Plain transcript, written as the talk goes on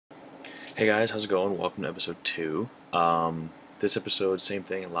Hey guys, how's it going? Welcome to episode 2. This episode, same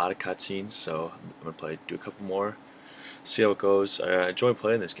thing, a lot of cutscenes, so I'm gonna do a couple more, see how it goes. I enjoy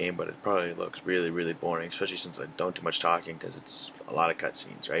playing this game, but it probably looks really boring, especially since I don't do much talking because it's a lot of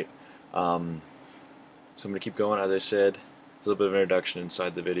cutscenes, right? So I'm gonna keep going. As I said, a little bit of an introduction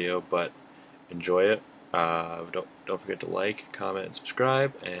inside the video, but enjoy it. Don't forget to like, comment, and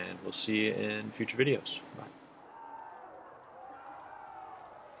subscribe, and we'll see you in future videos. Bye.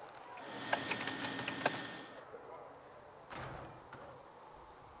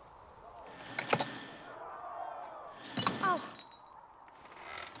 Oh,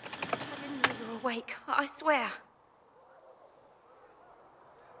 I didn't know you were awake, I swear.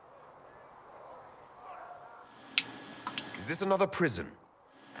 Is this another prison?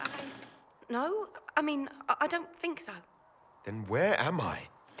 No, I don't think so. Then where am I?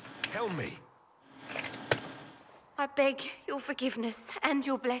 Tell me. I beg your forgiveness and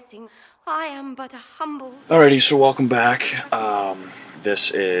your blessing. I am but a humble... Alrighty, so welcome back.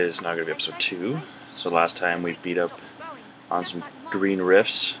 This is now going to be episode 2. So last time we beat up on some green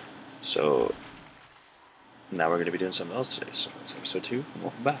rifts. So now we're going to be doing something else today. So it's episode 2, and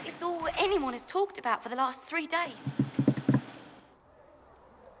welcome back. It's all anyone has talked about for the last 3 days.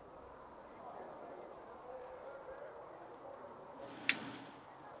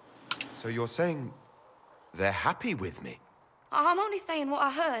 So you're saying they're happy with me? I'm only saying what I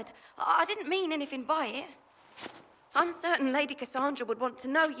heard. I didn't mean anything by it. I'm certain Lady Cassandra would want to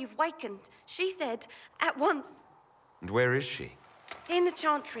know you've wakened. She said, at once. And where is she? In the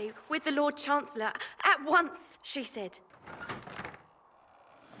Chantry, with the Lord Chancellor. At once, she said.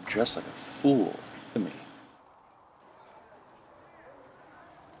 I'm dressed like a fool. Look at me.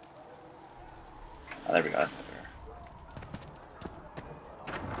 Oh, there we go. That's better.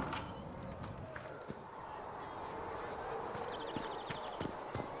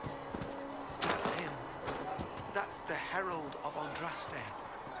 That's the Herald of Andraste.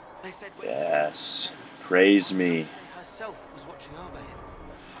 They said when Yes. Praise me. herself was watching over him.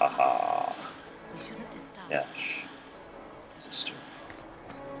 Haha. We shouldn't disturb. Yeah, shh. Disturb.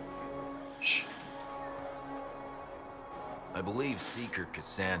 Shh. I believe Seeker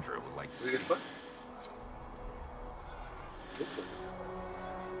Cassandra would like to speak.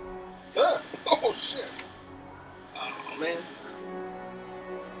 Oh shit! Oh man.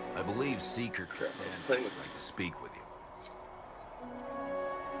 I believe Seeker playing Cassandra with would this. like to speak with you.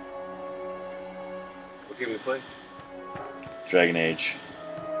 What game we play? Dragon Age.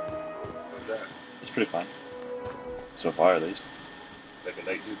 What's that? It's pretty fun. So far, at least. It's like a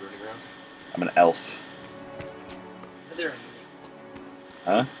night dude running around. I'm an elf.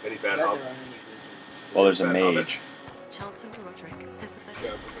 Huh? Any bad hobbits? Well, there's a Bad hobbit? mage. Chancellor Roderick says that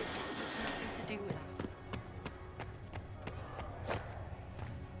Yeah, that has nothing to do with us.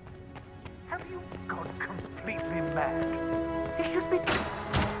 Have you gone completely mad? He should be...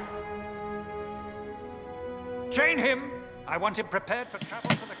 Chain him! I want him prepared for travel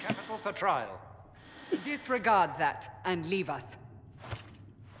to the capital for trial. Disregard that and leave us.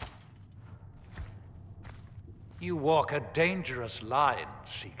 You walk a dangerous line,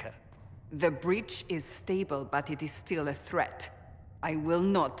 Seeker. The breach is stable, but it is still a threat. I will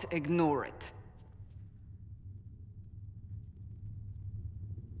not ignore it.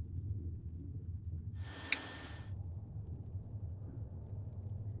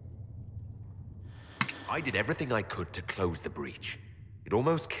 I did everything I could to close the breach. It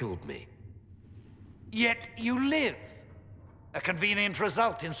almost killed me. Yet you live. A convenient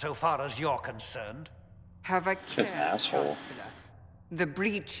result insofar as you're concerned. Have a an care, asshole. Chancellor. The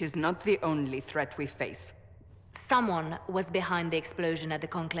breach is not the only threat we face. Someone was behind the explosion at the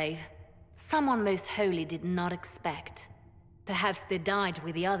Conclave. Someone most holy did not expect. Perhaps they died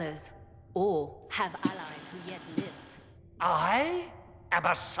with the others, or have allies who yet live. I am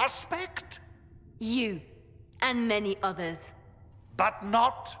a suspect, You, and many others. but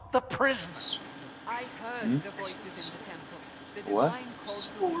not the prisoners. I heard the voices in the temple. The What? divine calls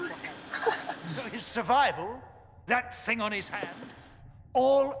for help. So his survival, that thing on his hand,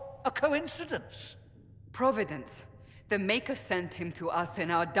 all a coincidence. Providence. The Maker sent him to us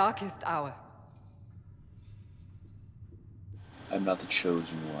in our darkest hour. I'm not the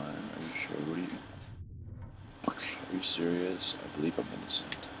chosen one. Are you sure? What are you? Are you serious? I believe I'm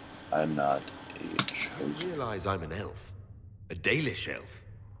innocent. I'm not a I chosen. realize I'm an elf. A Dalish elf.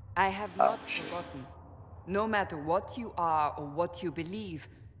 I have not Ouch. forgotten. No matter what you are or what you believe,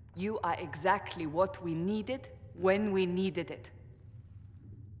 you are exactly what we needed when we needed it.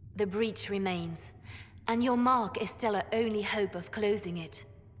 The breach remains, and your mark is still our only hope of closing it.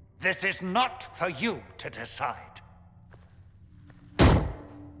 This is not for you to decide.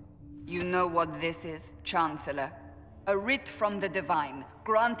 You know what this is, Chancellor. A writ from the Divine,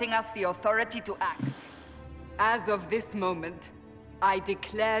 granting us the authority to act. As of this moment, I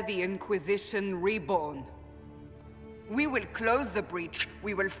declare the Inquisition reborn. We will close the breach,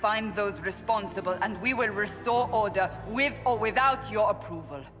 we will find those responsible, and we will restore order, with or without your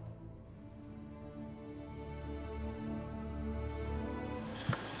approval.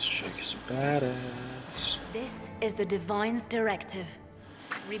 This chick is a badass. This is the Divine's directive.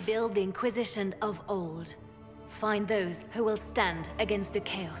 Rebuild the Inquisition of old. Find those who will stand against the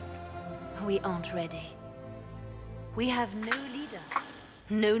chaos. We aren't ready. We have no leader,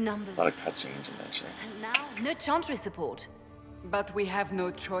 no numbers. A lot of cutscenes in that shit. And now, no Chantry support. But we have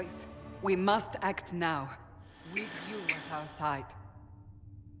no choice. We must act now, with you at our side.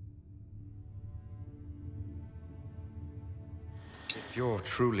 If you're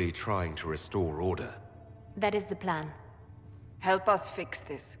truly trying to restore order... That is the plan. Help us fix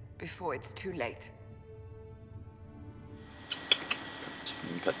this, before it's too late.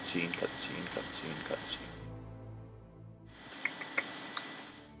 Cutscene, cutscene, cutscene, cutscene.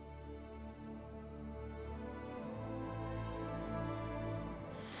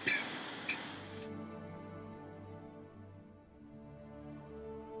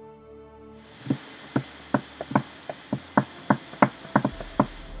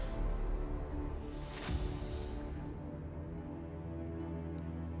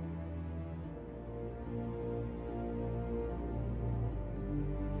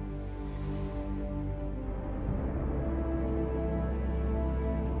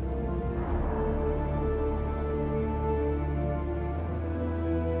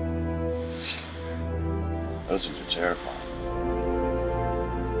 Those things are terrifying.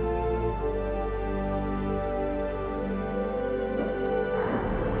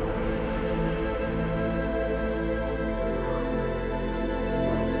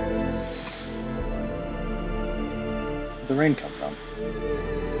 Where'd the rain come from?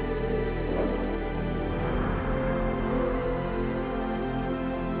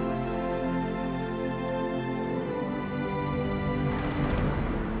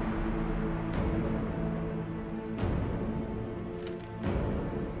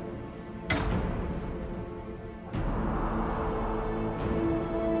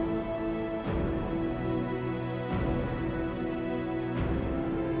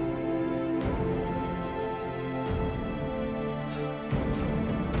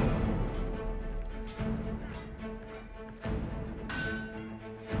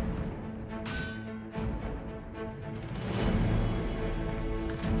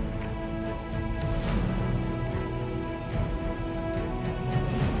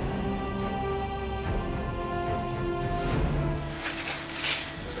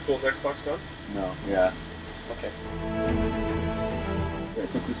 Nicole's Xbox gun? No, yeah. Okay. Yeah,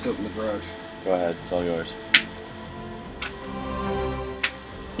 put this up in the garage. Go ahead, it's all yours.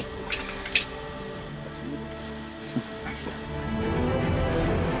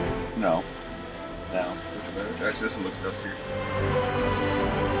 No. No. Actually, this one looks dustier.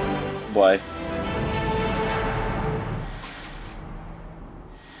 Why?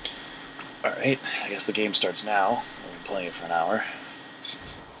 Alright, I guess the game starts now. I've been playing it for an hour.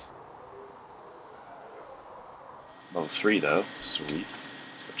 Level 3 though, sweet. Let's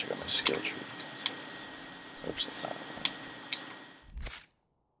go check out my skill tree. Oops, that's not right.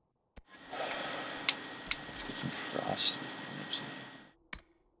 Let's get some frost.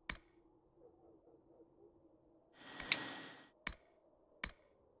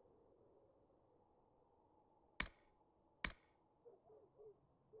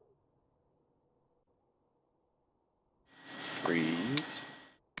 Freeze.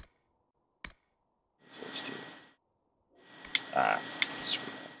 So let's do.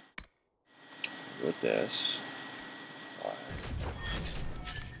 Screw that. Go with this.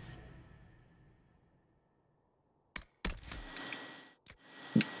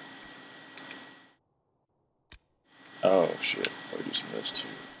 Oh shit, I'll do some of those too.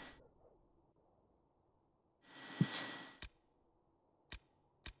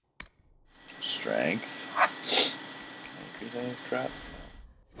 Strength. Can I increase any of this crap?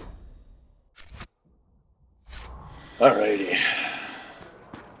 Alrighty.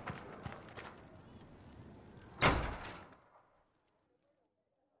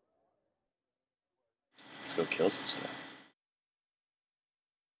 Let's go kill some stuff.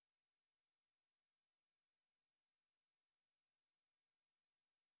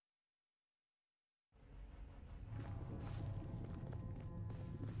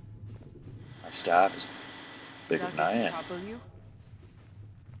 My staff is bigger than I am. Trouble you?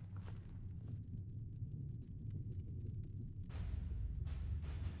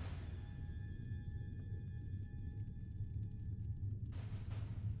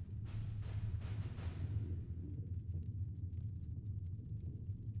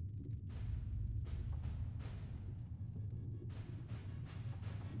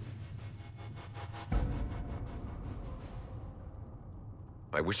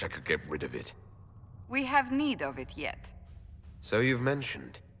 I wish I could get rid of it. We have need of it yet. So you've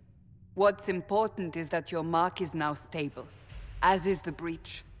mentioned. What's important is that your mark is now stable, as is the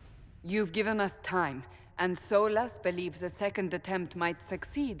breach. You've given us time, and Solas believes a second attempt might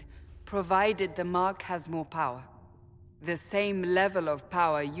succeed, provided the mark has more power. The same level of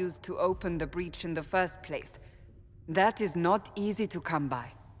power used to open the breach in the first place. That is not easy to come by.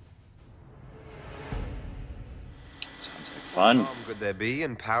 Sounds like fun. What harm could there be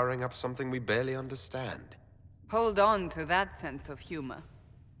in powering up something we barely understand? Hold on to that sense of humor.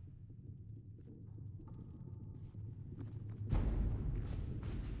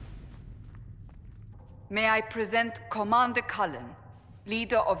 May I present Commander Cullen,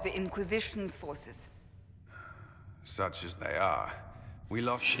 leader of the Inquisition's forces. Such as they are. We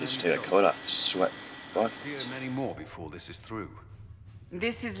lost Should just many take a coat off. Sweat. I But fear many more before this is through.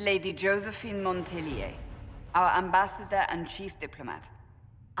 This is Lady Josephine Montelier, our ambassador and chief diplomat.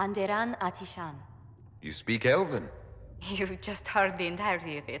 Anderan Atishan. You speak Elven. You just heard the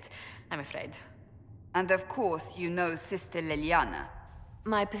entirety of it, I'm afraid. And of course, you know Sister Liliana.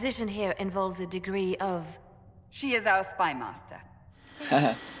 My position here involves a degree of... She is our spy master.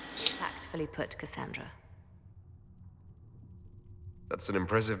 Tactfully put, Cassandra. That's an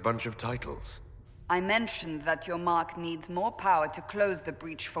impressive bunch of titles. I mentioned that your mark needs more power to close the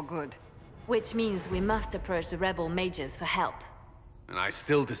breach for good. Which means we must approach the rebel mages for help. And I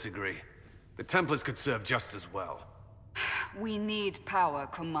still disagree. The Templars could serve just as well. We need power,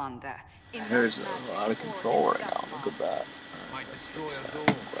 Commander. there's a lot of control right now. Look at that. Might Let's destroy fix us that all.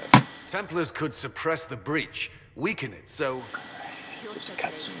 real quick. Templars could suppress the breach, weaken it, so... Just a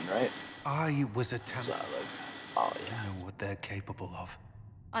cutscene, right? I was a So, Templar. like, oh yeah. I know what they're capable of.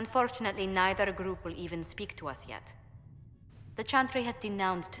 Unfortunately, neither group will even speak to us yet. The Chantry has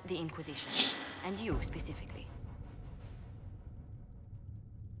denounced the Inquisition, and you specifically.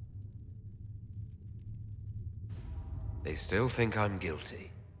 They still think I'm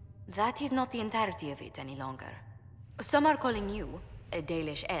guilty. That is not the entirety of it any longer. Some are calling you, a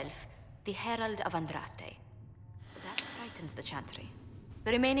Dalish elf, the Herald of Andraste. That frightens the Chantry.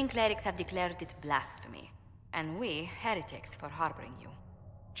 The remaining clerics have declared it blasphemy, and we, heretics, for harboring you.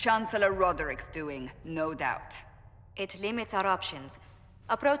 Chancellor Roderick's doing, no doubt. It limits our options.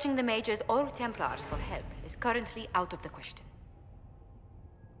 Approaching the mages or Templars for help is currently out of the question.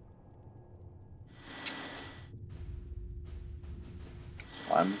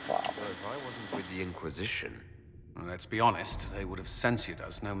 So I'm the problem. So if I wasn't with the Inquisition... Well, let's be honest, they would have censored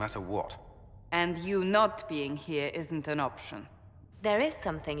us no matter what. And you not being here isn't an option. There is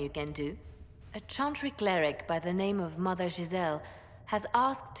something you can do. A Chantry cleric by the name of Mother Giselle has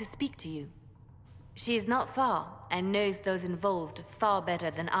asked to speak to you. She is not far, and knows those involved far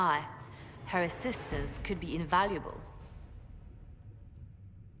better than I. Her assistance could be invaluable.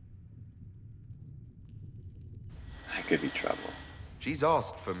 That could be trouble. She's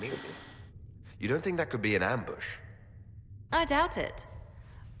asked for me. You don't think that could be an ambush? I doubt it.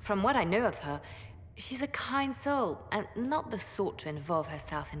 From what I know of her, she's a kind soul, and not the sort to involve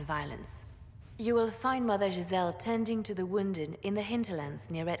herself in violence. You will find Mother Giselle tending to the wounded in the hinterlands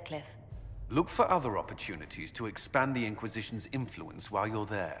near Redcliffe. Look for other opportunities to expand the Inquisition's influence while you're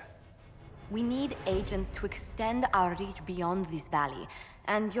there. We need agents to extend our reach beyond this valley,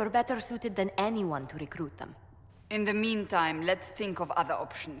 and you're better suited than anyone to recruit them. In the meantime, let's think of other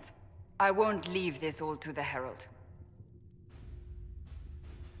options. I won't leave this all to the Herald.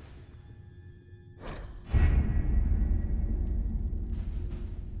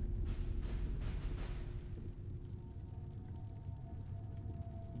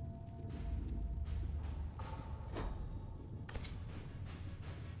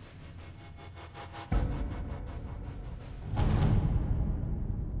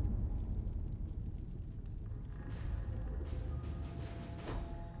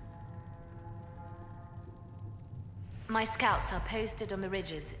 My scouts are posted on the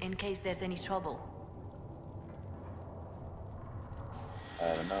ridges in case there's any trouble.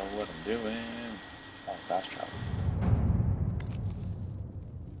 I don't know what I'm doing. Oh, fast travel.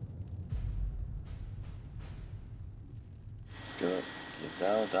 Good.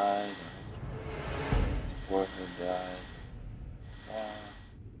 Giselle dies. Boyfriend dies. Wow.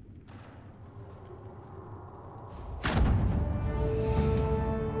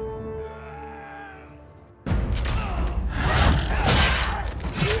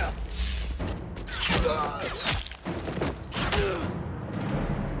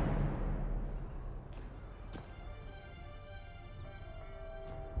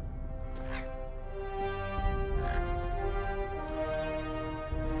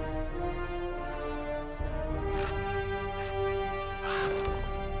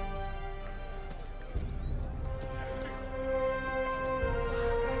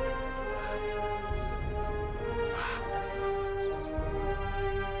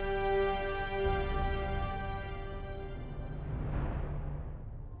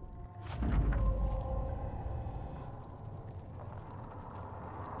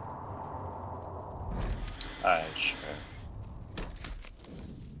 Alright, sure.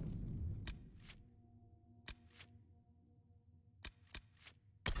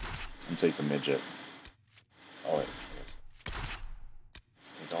 And take the midget. Oh wait.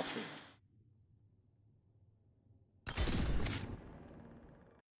 Take all three.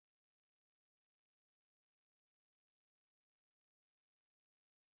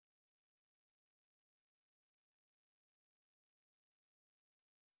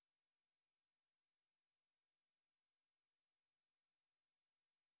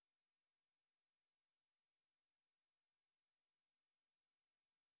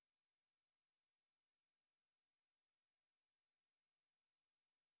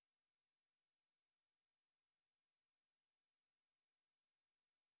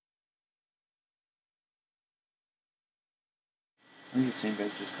 I think the same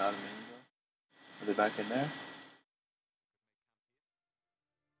guys just caught him in ago. Are they back in there?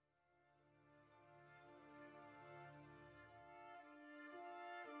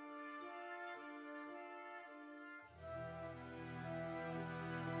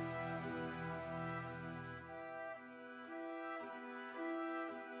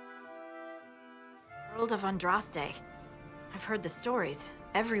 World of Andraste. I've heard the stories.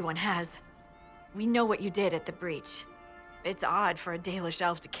 Everyone has. We know what you did at the breach. It's odd for a Dalish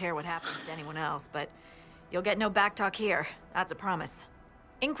elf to care what happens to anyone else, but you'll get no backtalk here. That's a promise.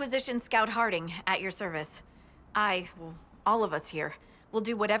 Inquisition Scout Harding, at your service. Well, all of us here, will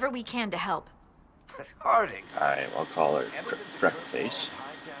do whatever we can to help. Harding. Alright, I'll call her Freckleface.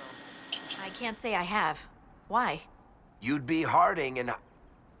 I can't say I have. Why? You'd be Harding and...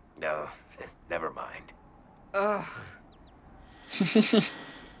 No, never mind. Ugh.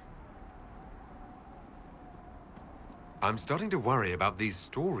 I'm starting to worry about these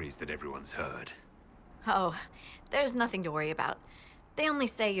stories that everyone's heard. Oh, there's nothing to worry about. They only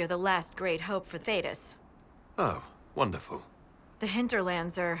say you're the last great hope for Thedas. Oh, wonderful. The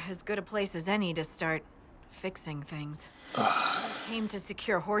hinterlands are as good a place as any to start fixing things. I came to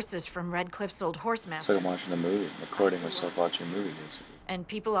secure horses from Redcliffe's old horse It's like I'm watching a movie, recording myself watching a movie, basically. And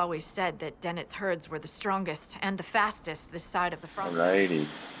people always said that Dennett's herds were the strongest and the fastest this side of the frost. Alrighty,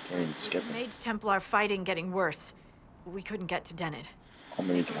 can't even skip it. Mage Templar fighting getting worse. We couldn't get to Dennett. I'll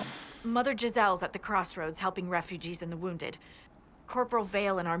meet him. Mother Giselle's at the crossroads helping refugees and the wounded. Corporal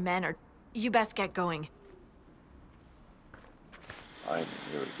Vale and our men are... You best get going. Alright,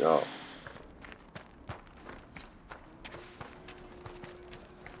 here we go.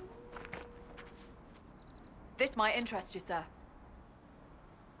 This might interest you, sir.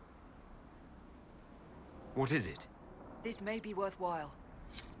 What is it? This may be worthwhile.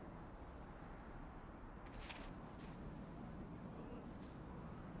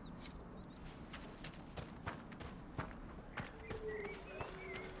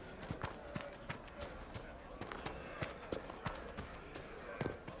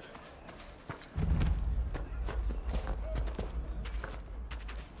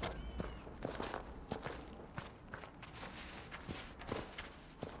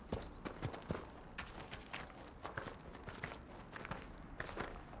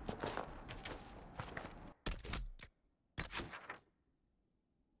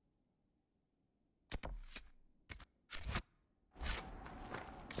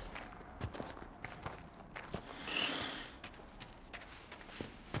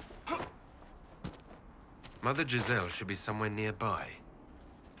 Mother Giselle should be somewhere nearby.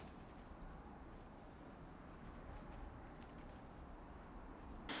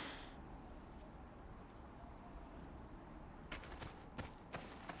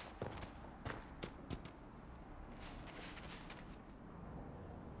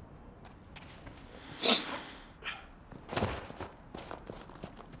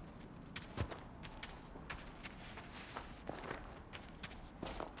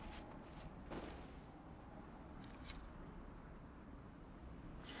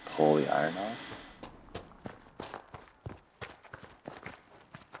 Pull the iron off.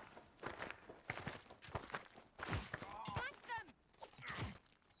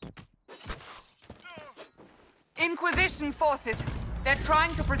 Inquisition forces. They're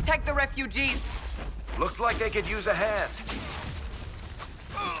trying to protect the refugees. Looks like they could use a hand.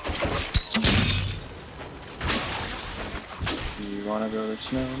 You wanna build a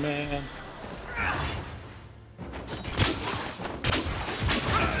snowman?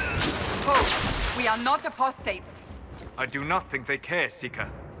 Oh, we are not apostates. I do not think they care, Seeker.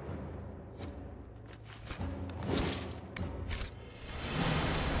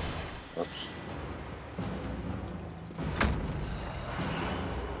 Oops.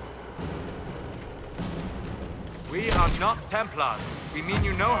 We are not Templars. We mean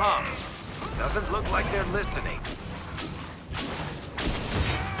you no harm. Doesn't look like they're listening.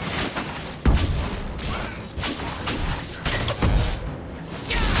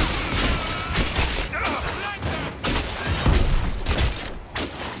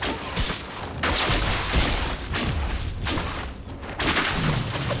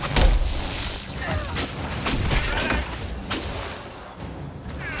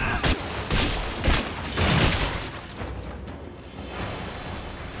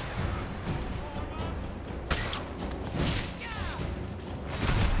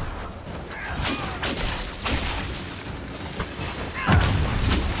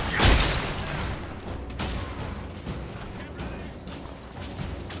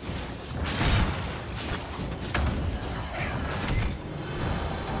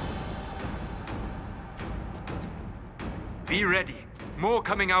 Be ready. More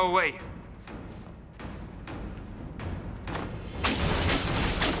coming our way.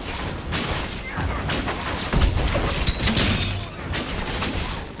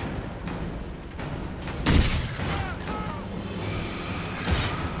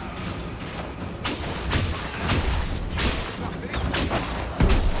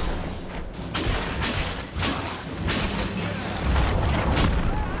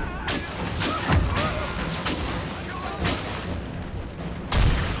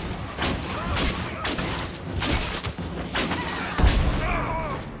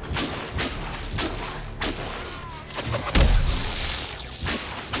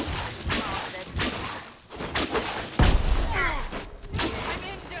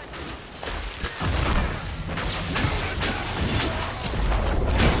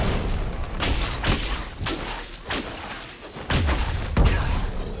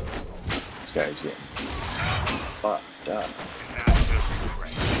 This guy's getting fucked up.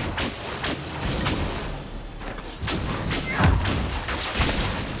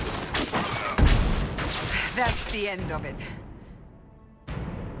 That's the end of it.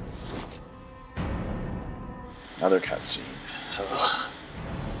 Another cutscene.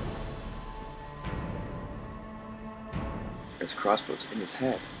 There's crossbows in his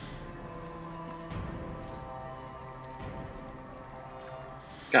head.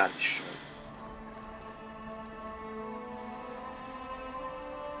 God, he's short.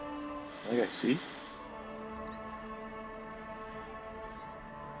 Okay, see?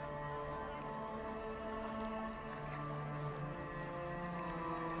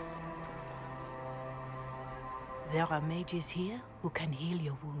 There are mages here who can heal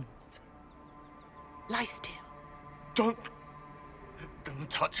your wounds. Lie still. Don't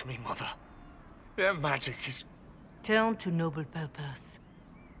touch me, Mother. Their magic is... Turn to noble purpose.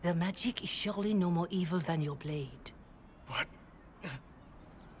 Their magic is surely no more evil than your blade. What?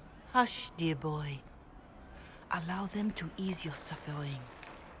 Hush, dear boy. Allow them to ease your suffering.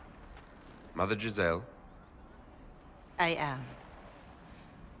 Mother Giselle? I am.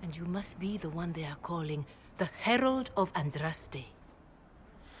 And you must be the one they are calling the Herald of Andraste.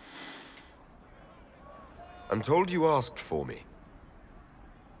 I'm told you asked for me.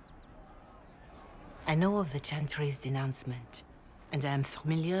 I know of the Chantry's denouncement, and I am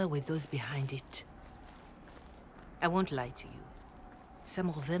familiar with those behind it. I won't lie to you. Some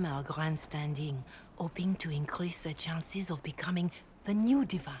of them are grandstanding, hoping to increase their chances of becoming the new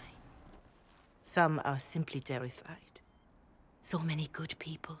divine. Some are simply terrified. So many good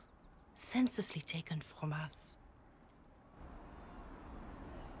people, senselessly taken from us.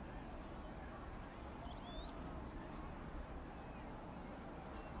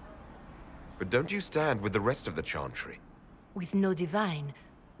 But don't you stand with the rest of the Chantry? With no divine,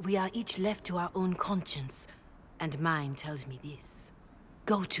 we are each left to our own conscience, and mine tells me this.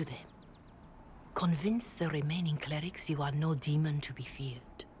 Go to them. Convince the remaining clerics you are no demon to be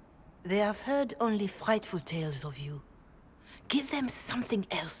feared. They have heard only frightful tales of you. Give them something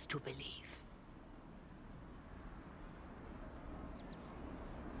else to believe.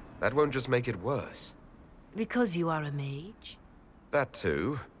 That won't just make it worse. Because you are a mage? That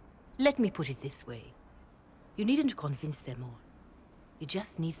too. Let me put it this way. You needn't convince them all. You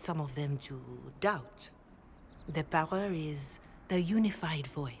just need some of them to doubt. Their power is their unified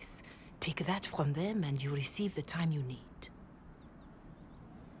voice. Take that from them and you receive the time you need.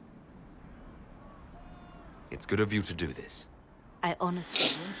 It's good of you to do this. I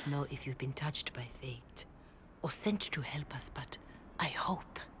honestly don't know if you've been touched by fate, or sent to help us, but I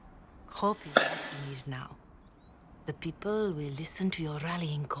hope. Hope is what we need now. The people will listen to your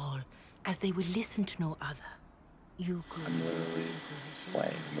rallying call, as they will listen to no other. You could I'm literally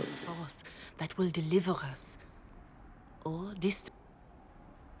playing a movie. force that will deliver us. Or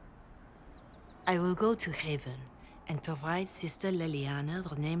I will go to Haven and provide Sister Liliana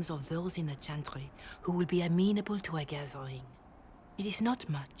the names of those in the Chantry who will be amenable to a gathering. It is not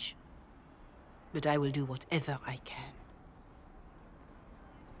much, but I will do whatever I can.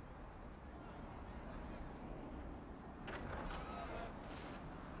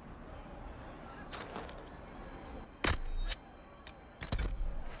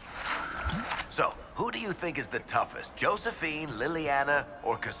 So, who do you think is the toughest? Josephine, Liliana,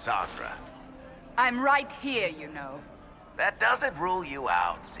 or Cassandra? I'm right here, you know. That doesn't rule you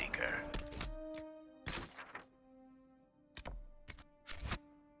out, Seeker.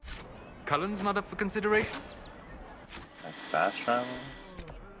 Cullen's not up for consideration? Like fast travel?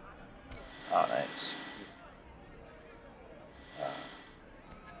 Oh, nice.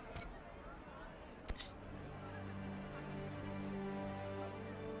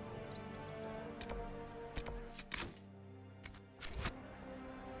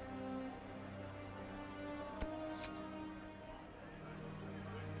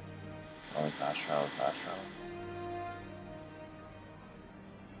 Only fast travel, fast travel.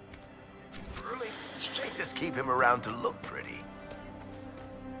 Really? They just keep him around to look pretty.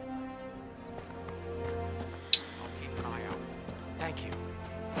 I'll keep an eye out. Thank you.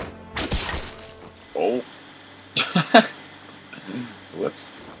 Oh.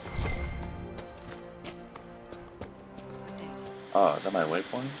 Whoops. Oh, is that my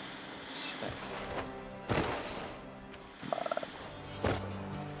waypoint? Sick. Come on.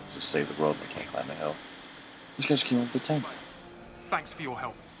 Just save the world, we can't climb the hill. These guys came up with the tank. Thanks for your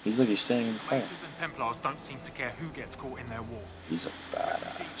help. He's like he's standing in the fire. Rangers and Templars don't seem to care who gets caught in their war. He's a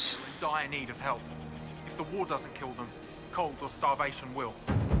badass. They're in dire need of help. If the war doesn't kill them, cold or starvation will.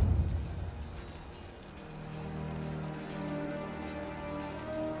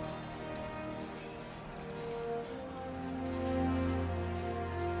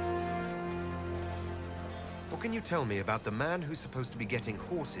 What can you tell me about the man who's supposed to be getting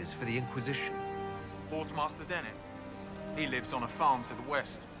horses for the Inquisition? Horsemaster Dennett. He lives on a farm to the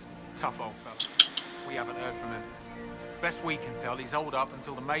west. Tough old fella. We haven't heard from him. Best we can tell, he's holed up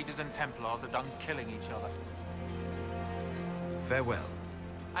until the Mages and Templars are done killing each other. Farewell.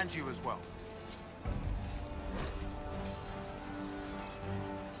 And you as well.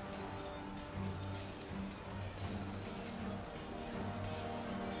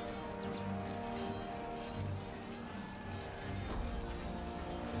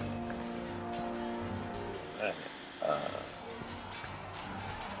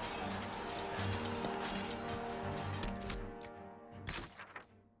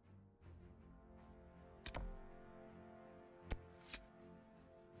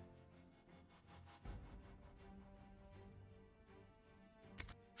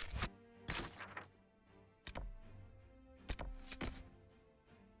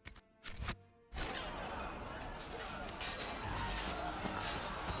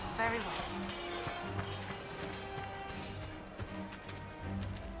 Very well.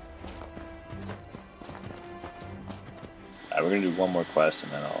 Alright, we're gonna do one more quest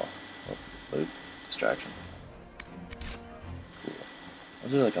and then I'll loot. Distraction. Cool.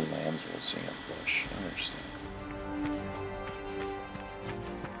 Was there like a lamb's wool seeing a bush? I don't understand.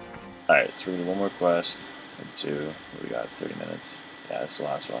 Alright, so we're gonna do one more quest. And two. We got 30 minutes. Yeah, that's the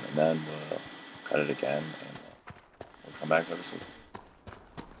last one. And then we'll cut it again and we'll come back for episode.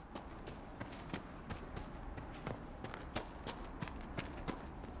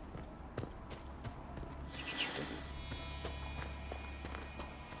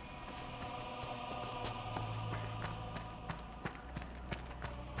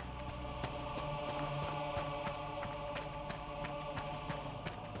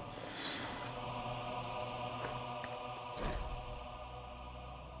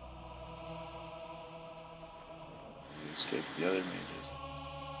 Escape the other mages.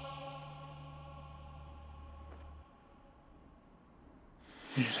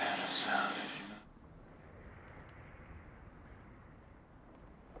 You'd have us out if you know.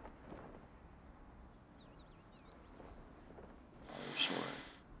 Oh, sword.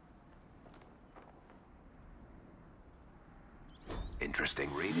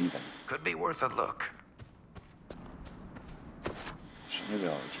 Interesting reading. Even. Could be worth a look. Maybe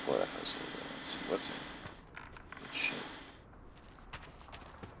I'll explore that house a little bit and see what's in it. Good shit.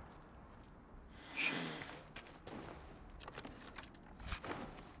 Shit.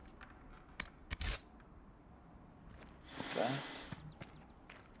 Take that.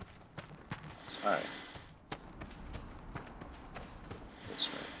 Alright. This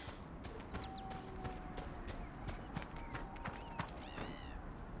way.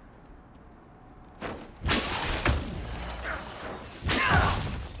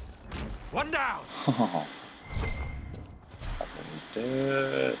 One down!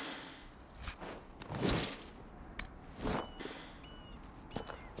 it.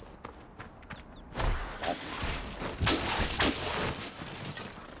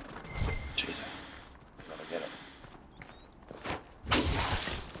 Jeez, I gotta get it.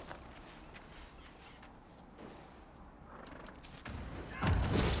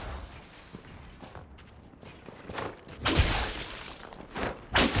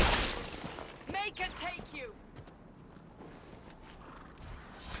 Make it take you.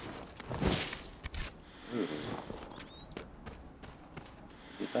 Ooh.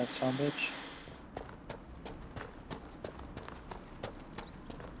 Get that son bitch.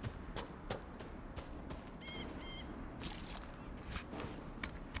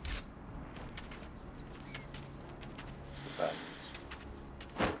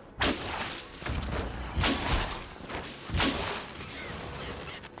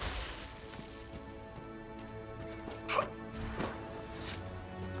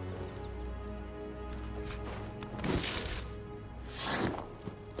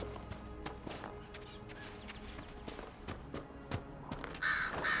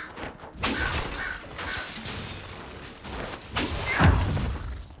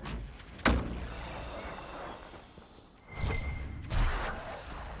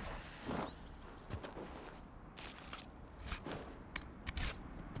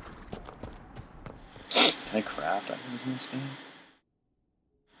 Can I craft items in this game?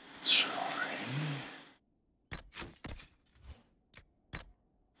 Sorry.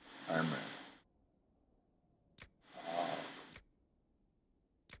 Armor.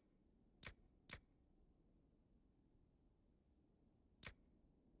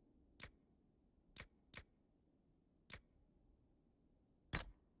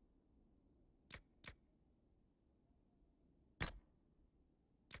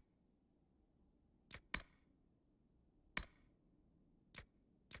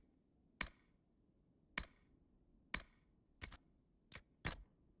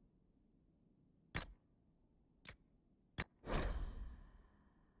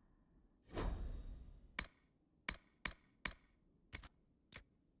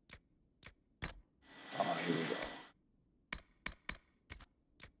 Oh, here we go.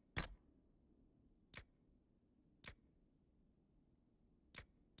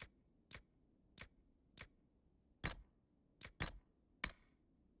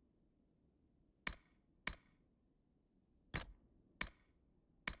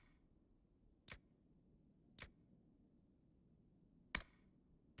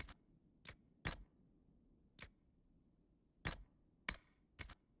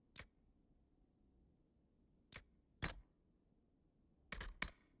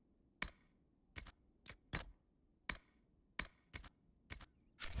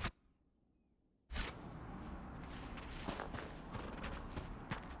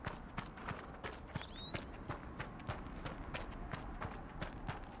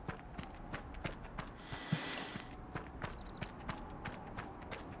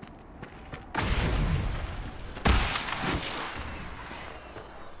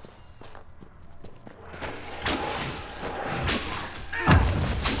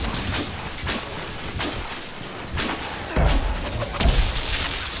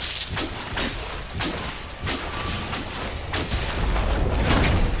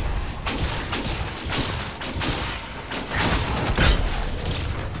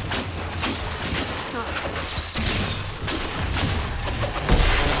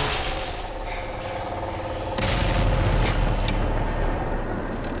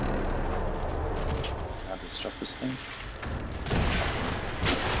 Disrupt this thing.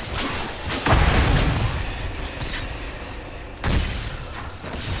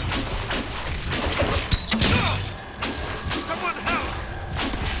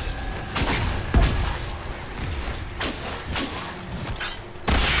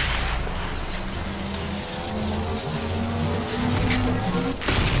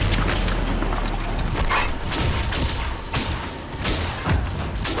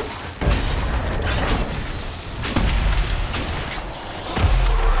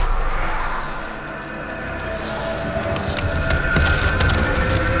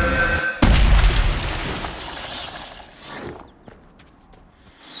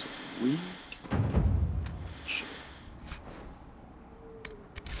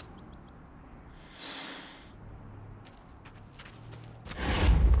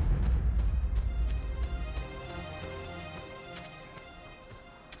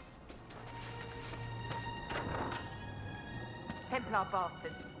 Templar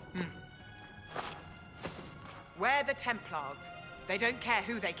bastards. We're the Templars. They don't care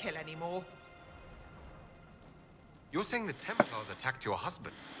who they kill anymore. You're saying the Templars attacked your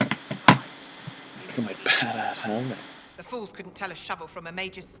husband? Look at my badass helmet. The fools couldn't tell a shovel from a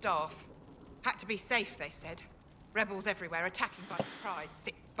mage's staff. Had to be safe, they said. Rebels everywhere attacking by surprise,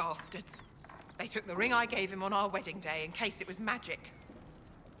 sick bastards. They took the ring I gave him on our wedding day in case it was magic.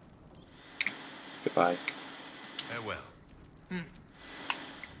 Goodbye. Farewell.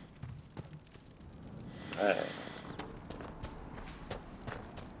 Alright.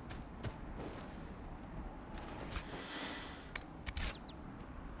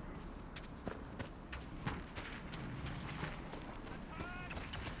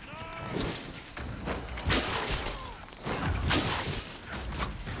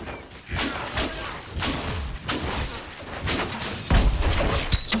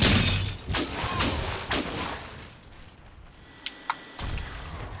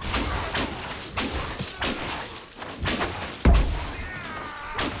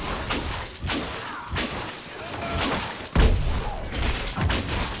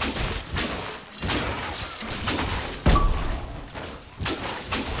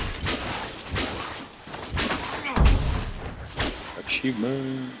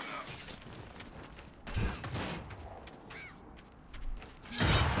 Achievement.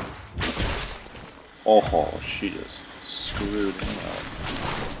 Oh, she just screwed him up.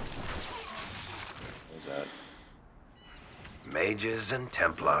 What was that? Mages and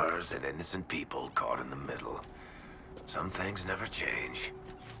Templars and innocent people caught in the middle. Some things never change.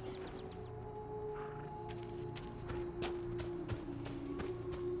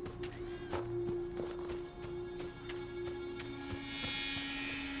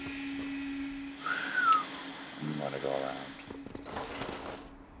 I'm gonna go around.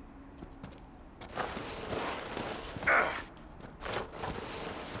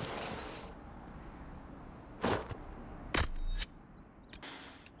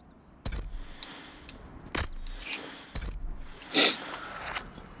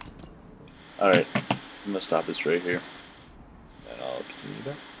 Alright, I'm gonna stop this right here. And I'll continue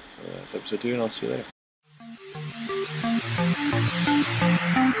that. So that's episode 2, and I'll see you later.